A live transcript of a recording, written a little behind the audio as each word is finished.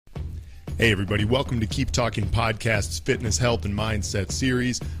Hey everybody, welcome to Keep Talking Podcast's Fitness, Health, and Mindset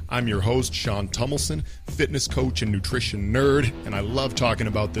series. I'm your host, Sean Tummelson, fitness coach and nutrition nerd, and I love talking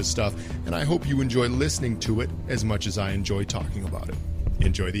about this stuff, and I hope you enjoy listening to it as much as I enjoy talking about it.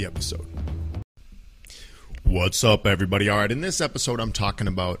 Enjoy the episode. What's up, everybody? All right, in this episode, I'm talking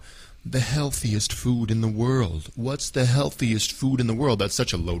about the healthiest food in the world. What's the healthiest food in the world? That's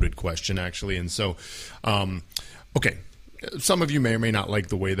such a loaded question, actually, and so, okay. Some of you may or may not like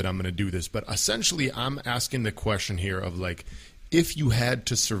the way that I'm going to do this, but essentially I'm asking the question here of like, if you had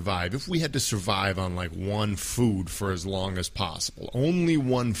to survive, if we had to survive on like one food for as long as possible, only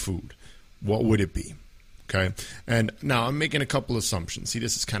one food, what would it be? Okay. And now I'm making a couple assumptions. See,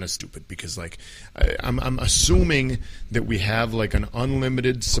 this is kind of stupid because like I'm assuming that we have like an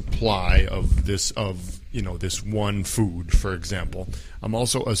unlimited supply of this one food, for example. I'm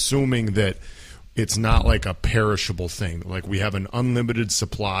also assuming that it's not like a perishable thing. Like we have an unlimited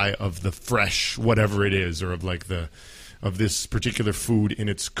supply of the fresh whatever it is, or of this particular food in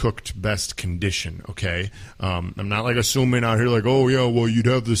its cooked best condition. Okay, I'm not like assuming out here like, oh yeah, well you'd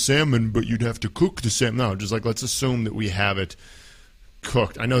have the salmon, but you'd have to cook the salmon. No, just like let's assume that we have it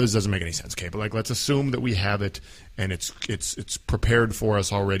cooked. I know this doesn't make any sense, okay, but like let's assume that we have it and it's prepared for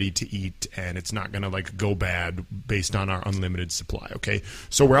us already to eat, and it's not going to like go bad based on our unlimited supply, okay?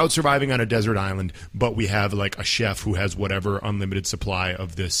 So we're out surviving on a desert island, but we have like a chef who has whatever unlimited supply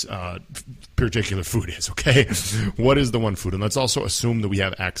of this particular food is, okay? What is the one food? And let's also assume that we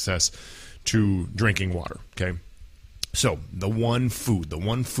have access to drinking water, okay? So the one food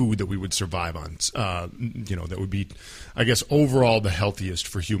that we would survive on, that would be, I guess, overall the healthiest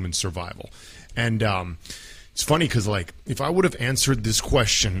for human survival. And it's funny because, like, if I would have answered this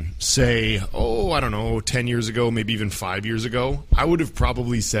question, say, 10 years ago, maybe even 5 years ago, I would have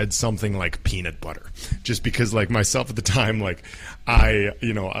probably said something like peanut butter. Just because, like, myself at the time, like, I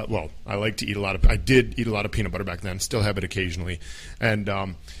like to eat I did eat a lot of peanut butter back then, still have it occasionally. And,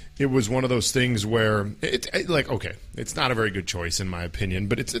 it was one of those things where it's not a very good choice in my opinion,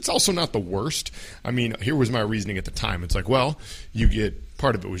 but it's also not the worst. I mean, here was my reasoning at the time. It's like, well,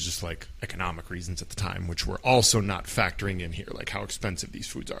 part of it was just like economic reasons at the time, which we're also not factoring in here, like how expensive these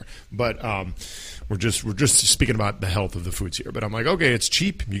foods are. But we're just speaking about the health of the foods here. But I'm like, okay, it's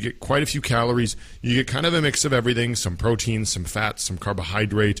cheap. You get quite a few calories. You get kind of a mix of everything: some protein, some fat, some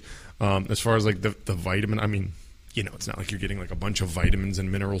carbohydrate. As far as like the vitamin, I mean, it's not like you're getting like a bunch of vitamins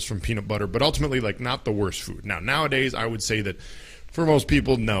and minerals from peanut butter, but ultimately like not the worst food. Now, nowadays, I would say that for most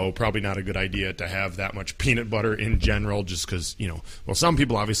people, no, probably not a good idea to have that much peanut butter in general, just because, some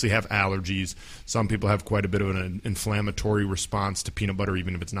people obviously have allergies. Some people have quite a bit of an inflammatory response to peanut butter,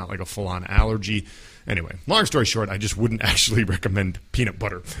 even if it's not like a full-on allergy. Anyway, long story short, I just wouldn't actually recommend peanut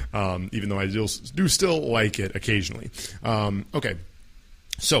butter, even though I do still like it occasionally. Okay,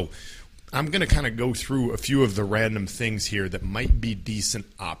 so I'm going to kind of go through a few of the random things here that might be decent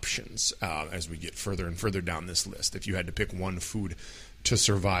options as we get further and further down this list, if you had to pick one food to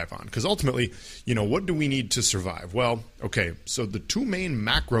survive on. Because ultimately, what do we need to survive? Well, okay, so the two main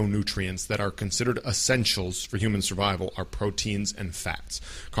macronutrients that are considered essentials for human survival are proteins and fats.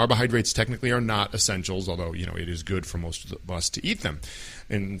 Carbohydrates technically are not essentials, although, it is good for most of us to eat them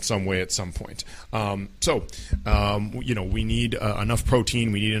in some way at some point. We need enough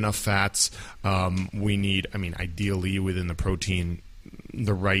protein, we need enough fats, we need, ideally within the protein,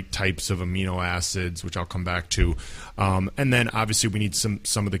 the right types of amino acids, which I'll come back to. And then obviously we need some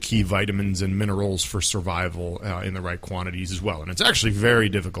of the key vitamins and minerals for survival in the right quantities as well. And it's actually very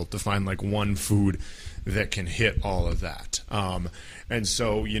difficult to find like one food that can hit all of that. And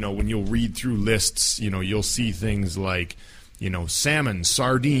so, when you'll read through lists, you'll see things like, salmon,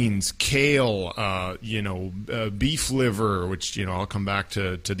 sardines, kale, beef liver, which, I'll come back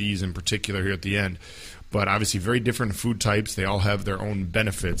to these in particular here at the end. But obviously very different food types. They all have their own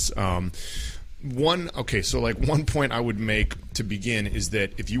benefits. One point I would make to begin is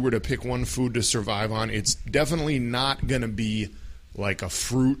that if you were to pick one food to survive on, it's definitely not going to be like a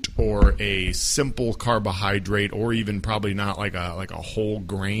fruit or a simple carbohydrate, or even probably not like a whole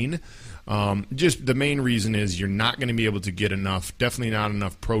grain. Just the main reason is you're not going to be able to get definitely not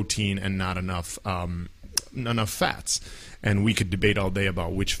enough protein and not enough fats. And we could debate all day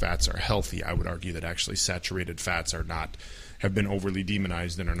about which fats are healthy. I would argue that actually saturated fats have been overly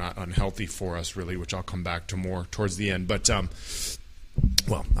demonized and are not unhealthy for us, really, which I'll come back to more towards the end. But, I'm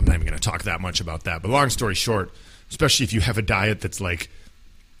not even going to talk that much about that. But long story short, especially if you have a diet that's like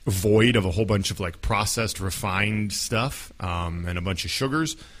void of a whole bunch of like processed, refined stuff and a bunch of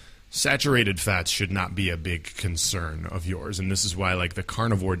sugars, Saturated fats should not be a big concern of yours, and this is why like the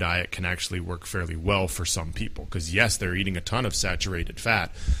carnivore diet can actually work fairly well for some people, because yes, they're eating a ton of saturated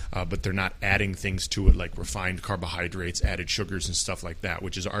fat, but they're not adding things to it like refined carbohydrates, added sugars, and stuff like that,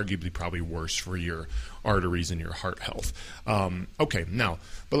 which is arguably probably worse for your arteries and your heart health. Okay, now,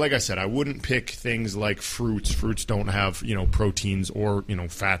 but like I said, I wouldn't pick things like fruits. Fruits don't have, proteins or,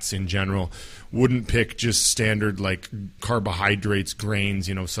 fats in general. Wouldn't pick just standard like carbohydrates, grains,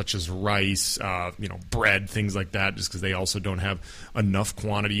 such as rice, bread, things like that, just because they also don't have enough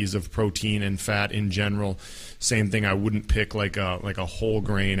quantities of protein and fat in general. Same thing, I wouldn't pick like a whole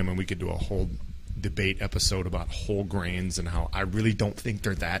grain. I mean, we could do a whole debate episode about whole grains and how I really don't think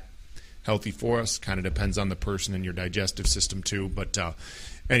they're that healthy for us. Kind of depends on the person and your digestive system too. But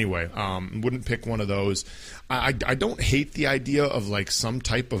anyway, wouldn't pick one of those. I don't hate the idea of like some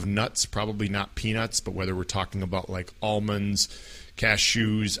type of nuts, probably not peanuts, but whether we're talking about like almonds,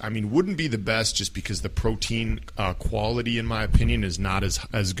 cashews, I mean, wouldn't be the best just because the protein quality, in my opinion, is not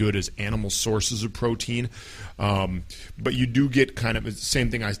as good as animal sources of protein. But you do get kind of the same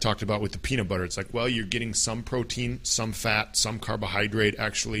thing I talked about with the peanut butter. It's like, well, you're getting some protein, some fat, some carbohydrate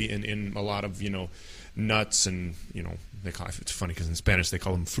actually in a lot of, nuts and, it's funny because in Spanish they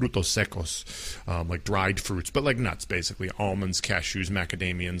call them frutos secos, like dried fruits, but like nuts basically, almonds, cashews,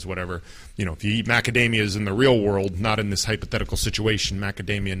 macadamias, whatever. If you eat macadamias in the real world, not in this hypothetical situation,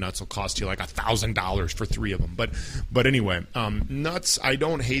 macadamia nuts will cost you like $1,000 for 3 of them. But anyway, nuts, I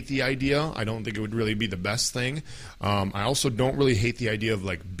don't hate the idea. I don't think it would really be the best thing. I also don't really hate the idea of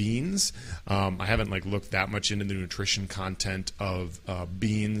like beans. I haven't like looked that much into the nutrition content of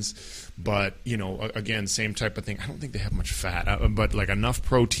beans, but again, same type of thing. I don't think they have much fat, but like enough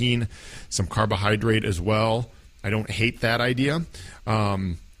protein, some carbohydrate as well. I don't hate that idea.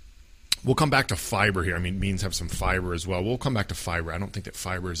 We'll come back to fiber here. I mean, beans have some fiber as well. We'll come back to fiber. I don't think that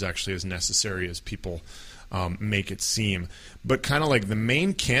fiber is actually as necessary as people make it seem. But kind of like the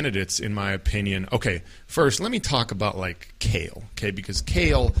main candidates, in my opinion. Okay, first, let me talk about like kale. Okay, because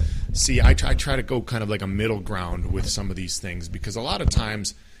kale, I try to go kind of like a middle ground with some of these things, because a lot of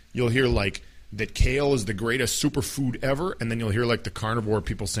times you'll hear like that kale is the greatest superfood ever, and then you'll hear like the carnivore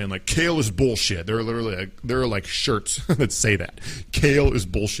people saying like kale is bullshit. There are like shirts that say that kale is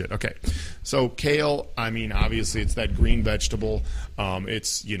bullshit. Okay, so kale, I mean, obviously it's that green vegetable.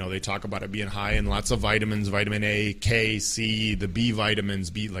 It's they talk about it being high in lots of vitamins, vitamin A, K, C, the B vitamins,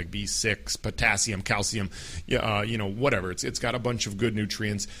 like B6, potassium, calcium, whatever. It's got a bunch of good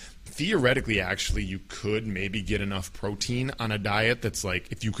nutrients. Theoretically, actually, you could maybe get enough protein on a diet that's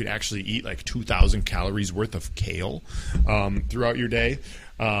like, if you could actually eat like 2,000 calories worth of kale throughout your day.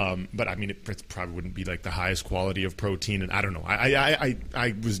 But I mean, it probably wouldn't be like the highest quality of protein, and I don't know.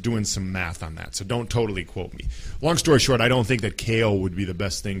 I was doing some math on that, so don't totally quote me. Long story short, I don't think that kale would be the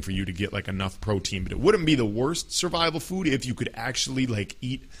best thing for you to get like enough protein, but it wouldn't be the worst survival food if you could actually like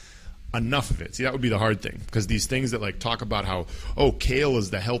eat enough of it. See, that would be the hard thing, because these things that like talk about how, kale is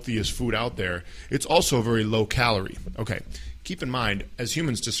the healthiest food out there, it's also very low calorie. Okay, keep in mind, as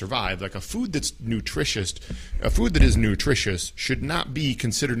humans, to survive, like a food that is nutritious should not be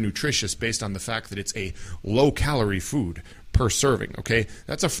considered nutritious based on the fact that it's a low calorie food per serving. Okay,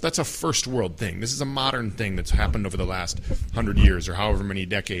 that's a first world thing. This is a modern thing that's happened over the last 100 years or however many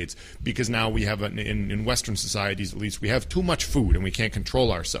decades, because now we have in Western societies, at least, we have too much food and we can't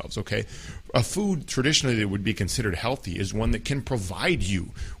control ourselves. Okay, a food traditionally that would be considered healthy is one that can provide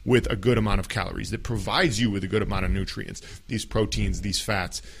you with a good amount of calories, that provides you with a good amount of nutrients, these proteins, these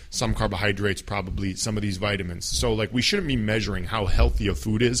fats, some carbohydrates, probably some of these vitamins. So like, we shouldn't be measuring how healthy a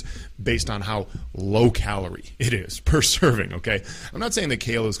food is based on how low calorie it is per serving. Okay, I'm not saying that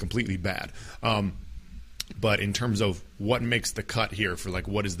kale is completely bad, but in terms of what makes the cut here for like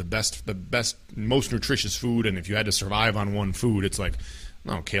what is the best, most nutritious food, and if you had to survive on one food, it's like,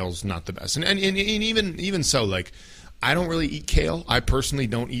 no, kale's not the best. And even so, like, I don't really eat kale. I personally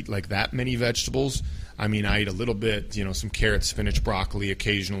don't eat like that many vegetables. I mean, I eat a little bit, some carrots, spinach, broccoli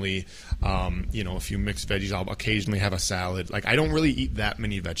occasionally, a few mixed veggies. I'll occasionally have a salad. Like, I don't really eat that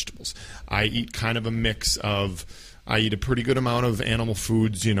many vegetables. I eat kind of a mix of, I eat a pretty good amount of animal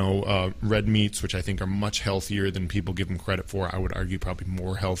foods, red meats, which I think are much healthier than people give them credit for. I would argue probably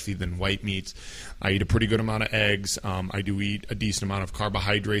more healthy than white meats. I eat a pretty good amount of eggs. I do eat a decent amount of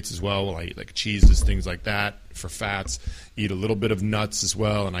carbohydrates as well. I eat like cheeses, things like that for fats. Eat a little bit of nuts as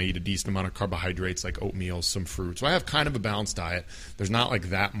well, and I eat a decent amount of carbohydrates like oatmeal, some fruit. So I have kind of a balanced diet. There's not like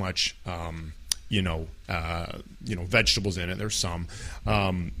that much vegetables in it. There's some,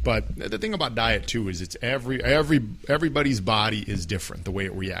 but the thing about diet too is it's everybody's body is different, the way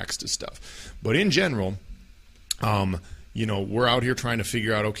it reacts to stuff. But in general, we're out here trying to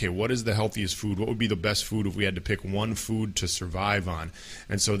figure out, okay, what is the healthiest food? What would be the best food if we had to pick one food to survive on?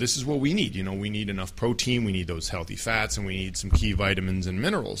 And so this is what we need. We need enough protein, we need those healthy fats, and we need some key vitamins and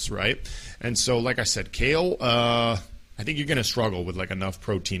minerals, right? And so, like I said, kale, I think you're going to struggle with like enough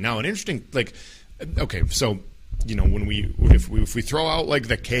protein. Now, an interesting, okay, so when if we throw out like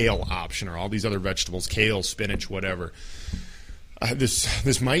the kale option or all these other vegetables, kale, spinach, whatever,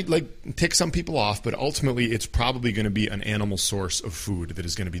 this might like tick some people off, but ultimately it's probably going to be an animal source of food that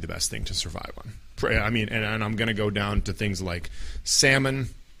is going to be the best thing to survive on. I mean, and I'm going to go down to things like salmon,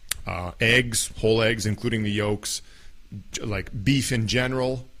 eggs, whole eggs, including the yolks, like beef in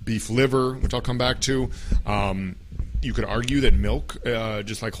general, beef liver, which I'll come back to. You could argue that milk,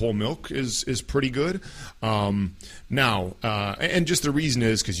 just like whole milk, is pretty good. Now, and just the reason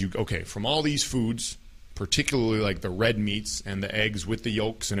is because from all these foods, particularly like the red meats and the eggs with the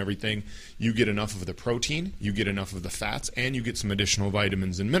yolks and everything, you get enough of the protein, you get enough of the fats, and you get some additional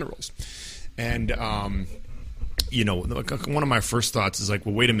vitamins and minerals. And, one of my first thoughts is like,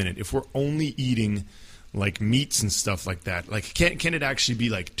 well, wait a minute, if we're only eating like meats and stuff like that, like can it actually be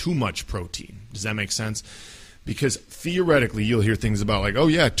like too much protein? Does that make sense? Because theoretically, you'll hear things about like, oh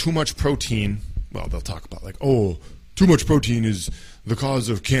yeah, too much protein. Well, they'll talk about like, oh, too much protein is the cause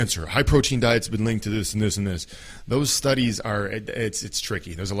of cancer. High protein diets have been linked to this and this and this. Those studies are, it's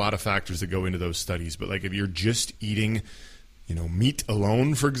tricky. There's a lot of factors that go into those studies. But like if you're just eating, meat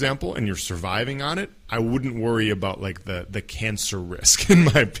alone, for example, and you're surviving on it, I wouldn't worry about like the cancer risk, in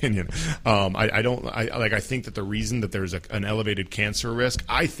my opinion. I think that the reason that there's an elevated cancer risk,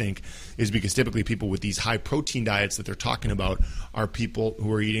 I think, is because typically people with these high protein diets that they're talking about are people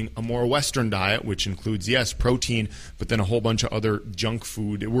who are eating a more Western diet, which includes, yes, protein, but then a whole bunch of other junk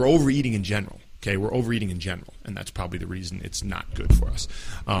food. We're overeating in general. Okay, we're overeating in general, and that's probably the reason it's not good for us.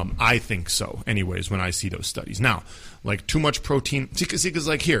 I think so, anyways, when I see those studies. Now, like too much protein, because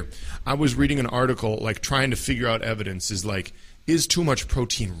like here, I was reading an article like trying to figure out evidence is too much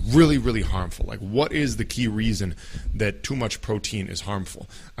protein really, really harmful? Like what is the key reason that too much protein is harmful?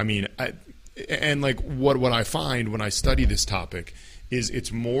 I mean, what I find when I study this topic is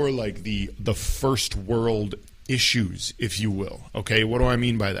it's more like the first world issues, if you will. Okay, what do I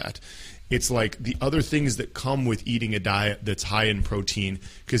mean by that? It's like the other things that come with eating a diet that's high in protein,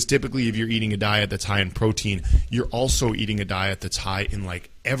 because typically if you're eating a diet that's high in protein, you're also eating a diet that's high in like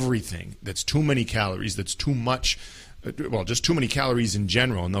everything, that's too many calories, that's too much, well, just too many calories in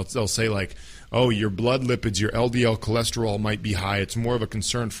general. And they'll say like, oh, your blood lipids, your LDL cholesterol might be high. It's more of a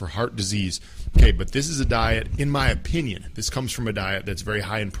concern for heart disease. Okay, but this is a diet, in my opinion, this comes from a diet that's very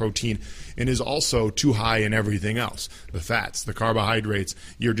high in protein and is also too high in everything else. The fats, the carbohydrates,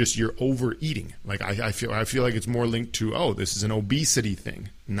 you're overeating. Like I feel like it's more linked to, oh, this is an obesity thing,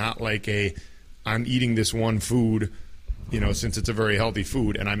 not like I'm eating this one food, since it's a very healthy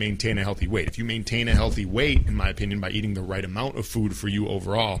food and I maintain a healthy weight. If you maintain a healthy weight, in my opinion, by eating the right amount of food for you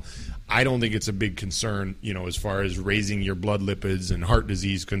overall, I don't think it's a big concern, as far as raising your blood lipids and heart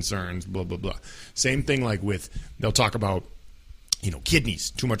disease concerns, blah, blah, blah. Same thing like they'll talk about,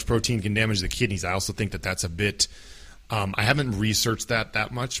 kidneys. Too much protein can damage the kidneys. I also think that that's a bit, I haven't researched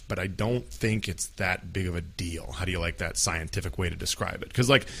that much, but I don't think it's that big of a deal. How do you like that scientific way to describe it? Because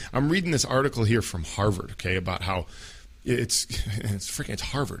like I'm reading this article here from Harvard, okay, about how it's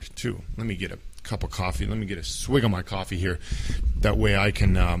Harvard too. Let me get a cup of coffee. Let me get a swig of my coffee here. That way I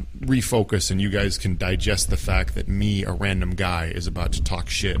can refocus and you guys can digest the fact that me, a random guy, is about to talk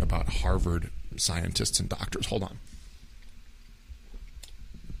shit about Harvard scientists and doctors. Hold on.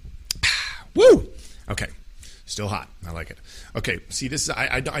 Woo! Okay. Still hot. I like it. Okay. See, this is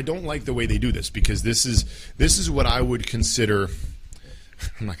I don't like the way they do this, because this is what I would consider.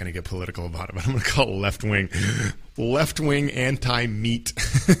 I'm not going to get political about it, but I'm going to call it left-wing anti-meat,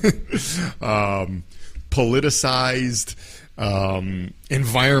 politicized,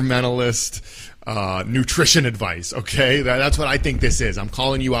 environmentalist, nutrition advice, okay? That's what I think this is. I'm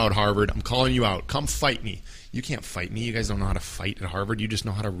calling you out, Harvard. I'm calling you out. Come fight me. You can't fight me. You guys don't know how to fight at Harvard. You just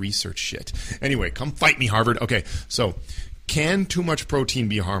know how to research shit. Anyway, come fight me, Harvard. Okay, so can too much protein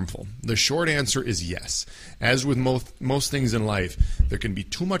be harmful? The short answer is yes. As with most things in life, there can be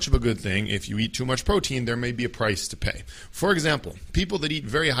too much of a good thing. If you eat too much protein, there may be a price to pay. For example, people that eat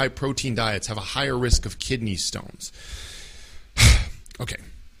very high protein diets have a higher risk of kidney stones. Okay,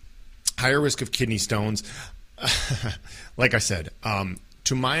 higher risk of kidney stones. Like I said,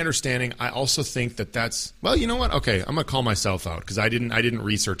 to my understanding, I also think that that's, well, you know what? Okay, I'm going to call myself out because I didn't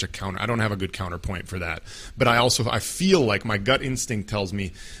research a counter. I don't have a good counterpoint for that. But I feel like my gut instinct tells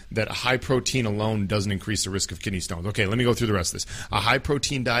me that a high protein alone doesn't increase the risk of kidney stones. Okay, let me go through the rest of this. A high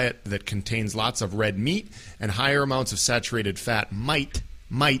protein diet that contains lots of red meat and higher amounts of saturated fat might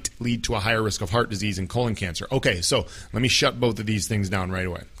lead to a higher risk of heart disease and colon cancer. Okay, so let me shut both of these things down right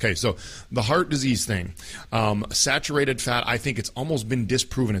away. Okay, so the heart disease thing, saturated fat, I think it's almost been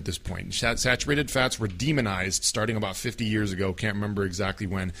disproven at this point. Saturated fats were demonized starting about 50 years ago, can't remember exactly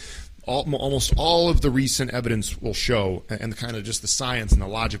when. Almost all of the recent evidence will show, and kind of just the science and the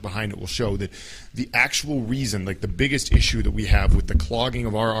logic behind it will show that the actual reason, like the biggest issue that we have with the clogging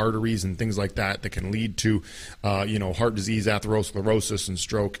of our arteries and things like that can lead to, heart disease, atherosclerosis, and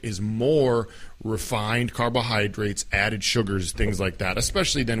stroke is more refined carbohydrates, added sugars, things like that,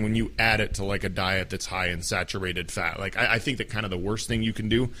 especially then when you add it to like a diet that's high in saturated fat. Like I think that kind of the worst thing you can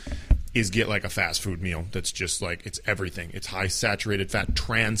do is get like a fast food meal that's just like, it's everything. It's high saturated fat,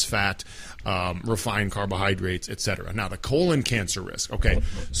 trans fat, refined carbohydrates, etc. Now, the colon cancer risk. Okay,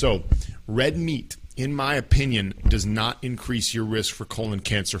 so red meat, in my opinion, does not increase your risk for colon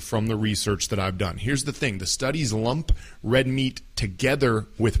cancer from the research that I've done. Here's the thing. The studies lump red meat together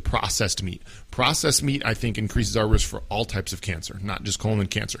with processed meat. Processed meat, I think, increases our risk for all types of cancer, not just colon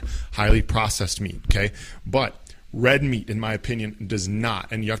cancer. Highly processed meat, okay? But red meat, in my opinion, does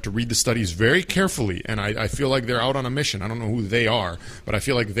not. And you have to read the studies very carefully. And I feel like they're out on a mission. I don't know who they are, but I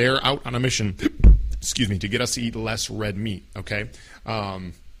feel like they're out on a mission, to get us to eat less red meat, okay?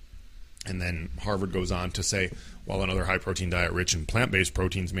 And then Harvard goes on to say, while another high-protein diet rich in plant-based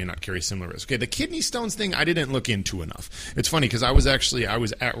proteins may not carry similar risk. Okay, the kidney stones thing I didn't look into enough. It's funny because I was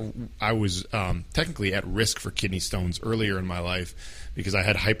technically at risk for kidney stones earlier in my life because I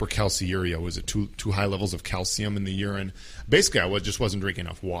had hypercalciuria. Was it too high levels of calcium in the urine? Basically, I just wasn't drinking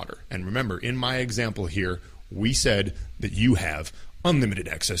enough water. And remember, in my example here, we said that you have unlimited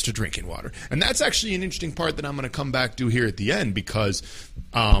access to drinking water. And that's actually an interesting part that I'm going to come back to here at the end because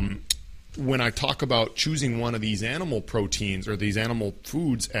when I talk about choosing one of these animal proteins or these animal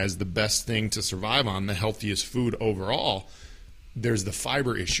foods as the best thing to survive on, the healthiest food overall, there's the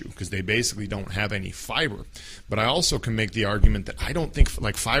fiber issue because they basically don't have any fiber. But I also can make the argument that I don't think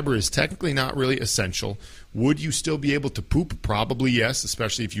fiber is technically not really essential. Would you still be able to poop? Probably yes,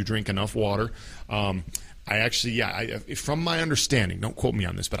 especially if you drink enough water. From my understanding, don't quote me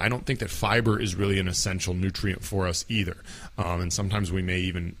on this, but I don't think that fiber is really an essential nutrient for us either. And sometimes we may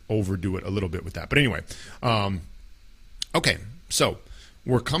even overdo it a little bit with that. But anyway, okay, so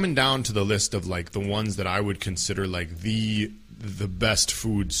we're coming down to the list of like the ones that I would consider like the best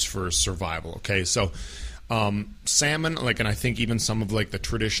foods for survival. Okay, so salmon, and I think even some of like the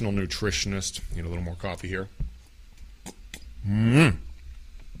traditional nutritionists. Need a little more coffee here.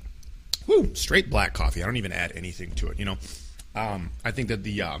 Woo, straight black coffee. I don't even add anything to it. I think that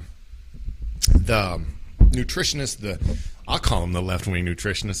the nutritionists, I'll call them the left-wing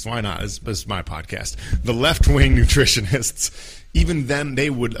nutritionists. Why not? This is my podcast. The left-wing nutritionists, even then, they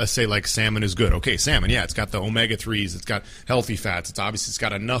would say like salmon is good. Okay, salmon, yeah, it's got the omega-3s, it's got healthy fats, it's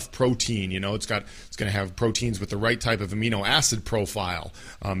got enough protein. It's going to have proteins with the right type of amino acid profile.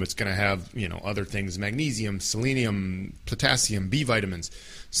 It's going to have other things: magnesium, selenium, potassium, B vitamins.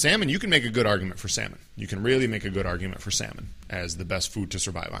 Salmon, you can make a good argument for salmon. You can really make a good argument for salmon as the best food to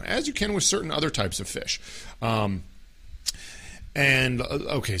survive on, as you can with certain other types of fish.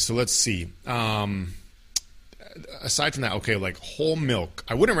 Okay, so let's see. Aside from that, okay, like whole milk.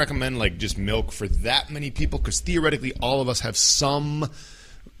 I wouldn't recommend like just milk for that many people because theoretically all of us have some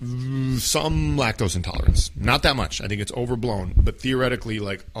lactose intolerance. Not that much. I think it's overblown. But theoretically,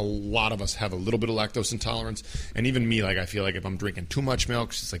 like a lot of us have a little bit of lactose intolerance. And even me, like I feel like if I'm drinking too much milk,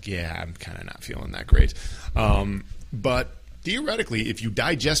 it's just like, yeah, I'm kind of not feeling that great. But theoretically, if you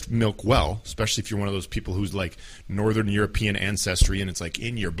digest milk well, especially if you're one of those people who's like Northern European ancestry and it's like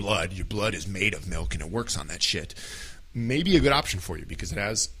in your blood is made of milk and it works on that shit, maybe a good option for you because it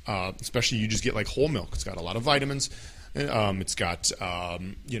has, especially you just get like whole milk. It's got a lot of vitamins. It's got,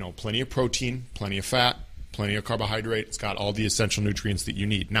 plenty of protein, plenty of fat, plenty of carbohydrate. It's got all the essential nutrients that you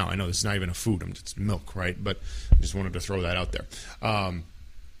need. Now, I know this is not even a food. It's milk, right? But I just wanted to throw that out there.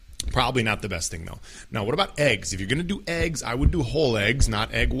 Probably not the best thing, though. Now, what about eggs? If you're going to do eggs, I would do whole eggs,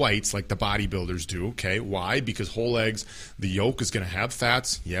 not egg whites like the bodybuilders do, okay? Why? Because whole eggs, the yolk is going to have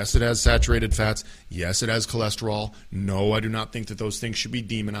fats. Yes, it has saturated fats. Yes, it has cholesterol. No, I do not think that those things should be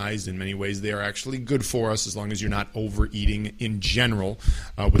demonized. In many ways, they are actually good for us as long as you're not overeating in general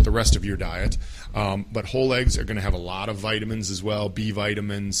with the rest of your diet. But whole eggs are going to have a lot of vitamins as well, B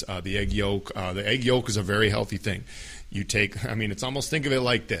vitamins, the egg yolk. The egg yolk is a very healthy thing. You take, I mean, it's almost, think of it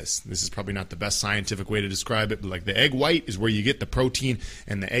like this. This is probably not the best scientific way to describe it, but like the egg white is where you get the protein,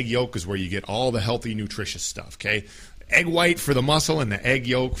 and the egg yolk is where you get all the healthy, nutritious stuff, okay? Egg white for the muscle and the egg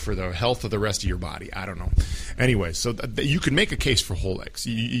yolk for the health of the rest of your body. I don't know. Anyway, so you can make a case for whole eggs.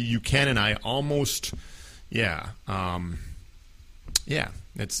 You can, and I almost, yeah.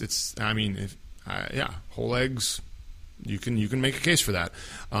 It's. I mean, whole eggs. You can make a case for that.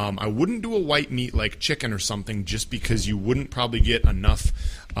 I wouldn't do a white meat like chicken or something, just because you wouldn't probably get enough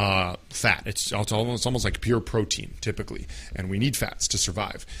fat. It's almost like pure protein typically, and we need fats to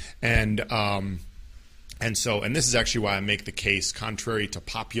survive. And this is actually why I make the case, contrary to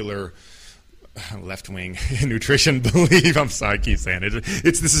popular left-wing nutrition belief. I'm sorry, I keep saying it.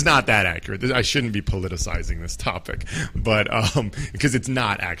 This is not that accurate. I shouldn't be politicizing this topic, but because it's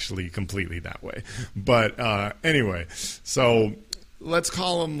not actually completely that way. But anyway, so let's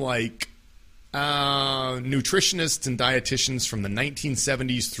call them like nutritionists and dietitians from the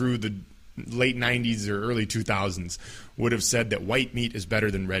 1970s through the late 90s or early 2000s would have said that white meat is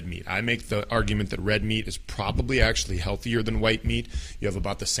better than red meat. I make the argument that red meat is probably actually healthier than white meat. You have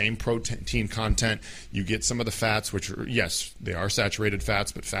about the same protein content. You get some of the fats, which are, yes, they are saturated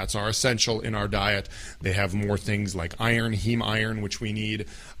fats, but fats are essential in our diet. They have more things like iron, heme iron, which we need.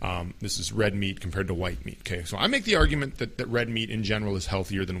 This is red meat compared to white meat. Okay, so I make the argument that red meat in general is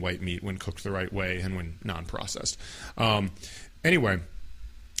healthier than white meat when cooked the right way and when non-processed. Anyway,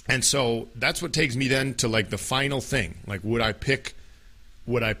 and so that's what takes me then to like the final thing. Like, would I pick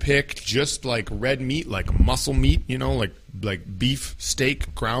just like red meat, like muscle meat, like beef,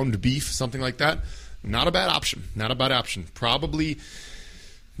 steak, ground beef, something like that? Not a bad option. Not a bad option. Probably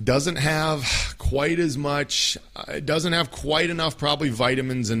doesn't have quite as much, it doesn't have quite enough probably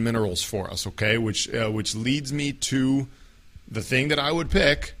vitamins and minerals for us, okay? Which leads me to the thing that I would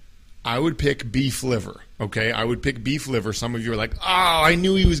pick. I would pick beef liver, okay? I would pick beef liver. Some of you are like, oh, I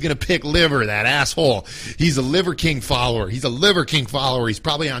knew he was going to pick liver, that asshole. He's a Liver King follower. He's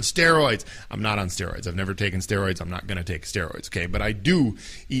probably on steroids. I'm not on steroids. I've never taken steroids. I'm not going to take steroids, okay? But I do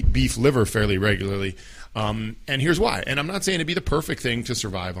eat beef liver fairly regularly. And here's why. And I'm not saying it'd be the perfect thing to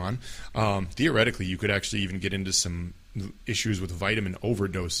survive on. Theoretically, you could actually even get into some issues with vitamin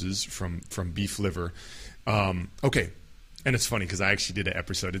overdoses from beef liver. Okay. And it's funny because I actually did an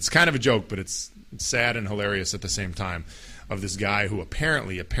episode. It's kind of a joke, but it's sad and hilarious at the same time, of this guy who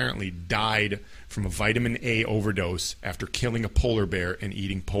apparently died from a vitamin A overdose after killing a polar bear and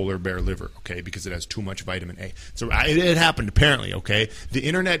eating polar bear liver, okay, because it has too much vitamin A. So it happened, apparently, okay? The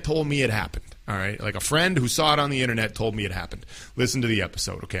internet told me it happened, all right? Like a friend who saw it on the internet told me it happened. Listen to the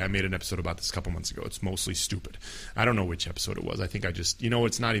episode, okay? I made an episode about this a couple months ago. It's mostly stupid. I don't know which episode it was. I think I just,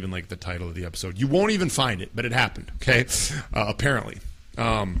 it's not even like the title of the episode. You won't even find it, but it happened, okay? Apparently.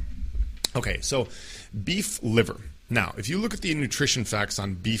 Okay, so beef liver. Now, if you look at the nutrition facts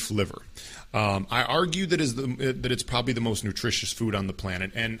on beef liver, I argue that it's probably the most nutritious food on the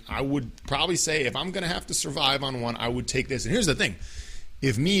planet, and I would probably say if I'm going to have to survive on one, I would take this. And here's the thing.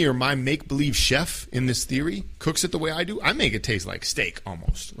 If me or my make-believe chef in this theory cooks it the way I do, I make it taste like steak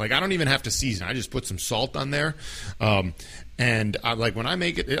almost. Like, I don't even have to season. I just put some salt on there. And when I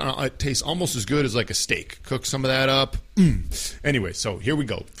make it, it tastes almost as good as like a steak. Cook some of that up. Anyway, so here we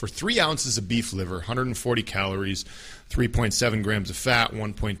go. For 3 ounces of beef liver, 140 calories, 3.7 grams of fat,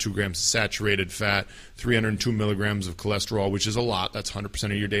 1.2 grams of saturated fat, 302 milligrams of cholesterol, which is a lot. That's 100%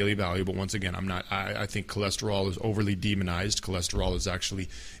 of your daily value. But once again, I think cholesterol is overly demonized. Cholesterol is actually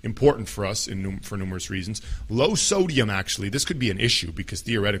important for us for numerous reasons. Low sodium, actually. This could be an issue because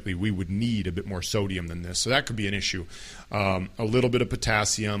theoretically we would need a bit more sodium than this. So that could be an issue. A little bit of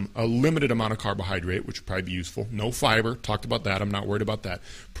potassium, a limited amount of carbohydrate, which would probably be useful. No fiber. Talked about that. I'm not worried about that.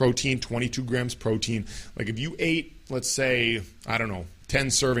 Protein, 22 grams protein. Like if you ate, let's say, 10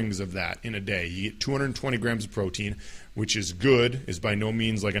 servings of that in a day, you get 220 grams of protein, which is good, is by no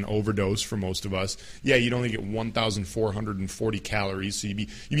means like an overdose for most of us. Yeah, you'd only get 1,440 calories, so you'd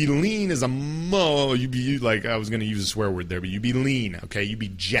be lean as a you'd be like, I was going to use a swear word there, but you'd be lean, okay? You'd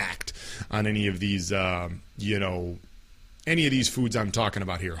be jacked on any of these, any of these foods I'm talking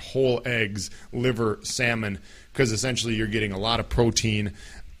about here, whole eggs, liver, salmon, because essentially you're getting a lot of protein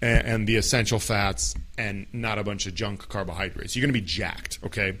and the essential fats and not a bunch of junk carbohydrates. You're going to be jacked,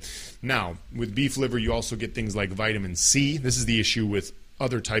 okay? Now, with beef liver, you also get things like vitamin C. This is the issue with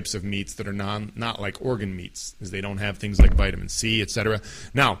other types of meats that are not like organ meats, is they don't have things like vitamin C, etc.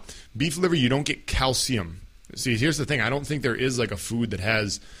 Now, beef liver, you don't get calcium. See, here's the thing. I don't think there is like a food that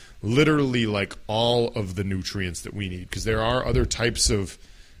has literally like all of the nutrients that we need, because there are other types of,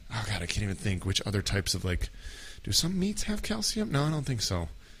 oh God, I can't even think which other types of do some meats have calcium? No, I don't think so.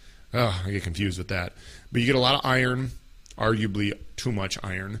 Oh, I get confused with that. But you get a lot of iron, arguably too much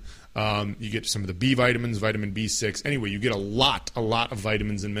iron. You get some of the B vitamins, vitamin B6. Anyway, you get a lot of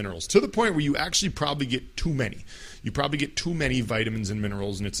vitamins and minerals, to the point where you actually probably get too many. You probably get too many vitamins and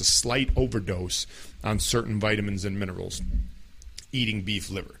minerals, and it's a slight overdose on certain vitamins and minerals eating beef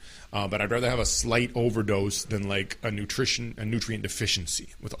liver. But I'd rather have a slight overdose than like a nutrient deficiency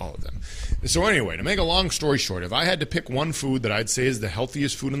with all of them. So anyway, to make a long story short, if I had to pick one food that I'd say is the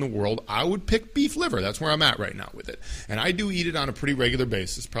healthiest food in the world, I would pick beef liver. That's where I'm at right now with it. And I do eat it on a pretty regular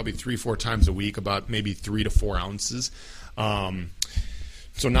basis, probably 3-4 times a week, about maybe 3 to 4 ounces.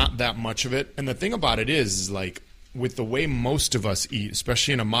 So not that much of it. And the thing about it is like, with the way most of us eat,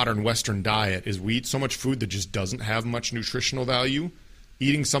 especially in a modern Western diet, is we eat so much food that just doesn't have much nutritional value.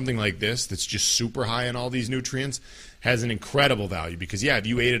 Eating something like this that's just super high in all these nutrients has an incredible value, because if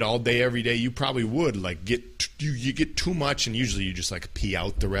you ate it all day every day, you probably would like you get too much, and usually you just like pee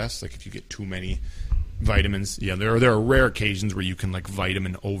out the rest. Like if you get too many vitamins, there are rare occasions where you can like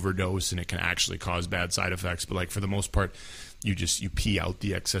vitamin overdose and it can actually cause bad side effects, but like for the most part you pee out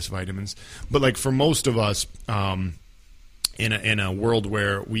the excess vitamins. But like for most of us, in a world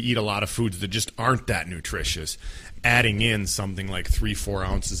where we eat a lot of foods that just aren't that nutritious, adding in something like 3-4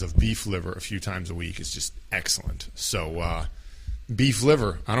 ounces of beef liver a few times a week is just excellent. So beef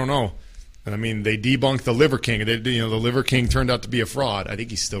liver, I don't know. I mean, they debunked the Liver King. The Liver King turned out to be a fraud. I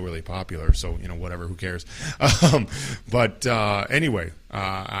think he's still really popular, so whatever, who cares? But anyway,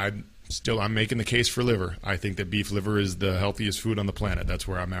 I'm making the case for liver. I think that beef liver is the healthiest food on the planet. That's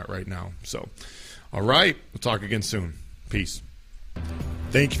where I'm at right now. So, all right, we'll talk again soon. Peace.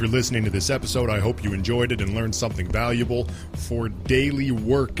 Thank you for listening to this episode. I hope you enjoyed it and learned something valuable. For daily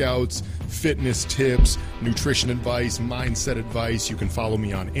workouts, fitness tips, nutrition advice, mindset advice, you can follow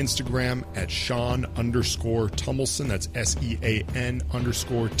me on Instagram at Sean_Tumilson. That's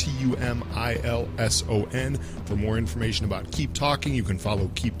SEAN_TUMILSON. For more information about Keep Talking, you can follow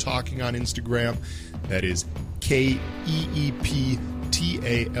Keep Talking on Instagram. That is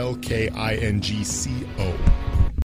KEEPTALKINGCO.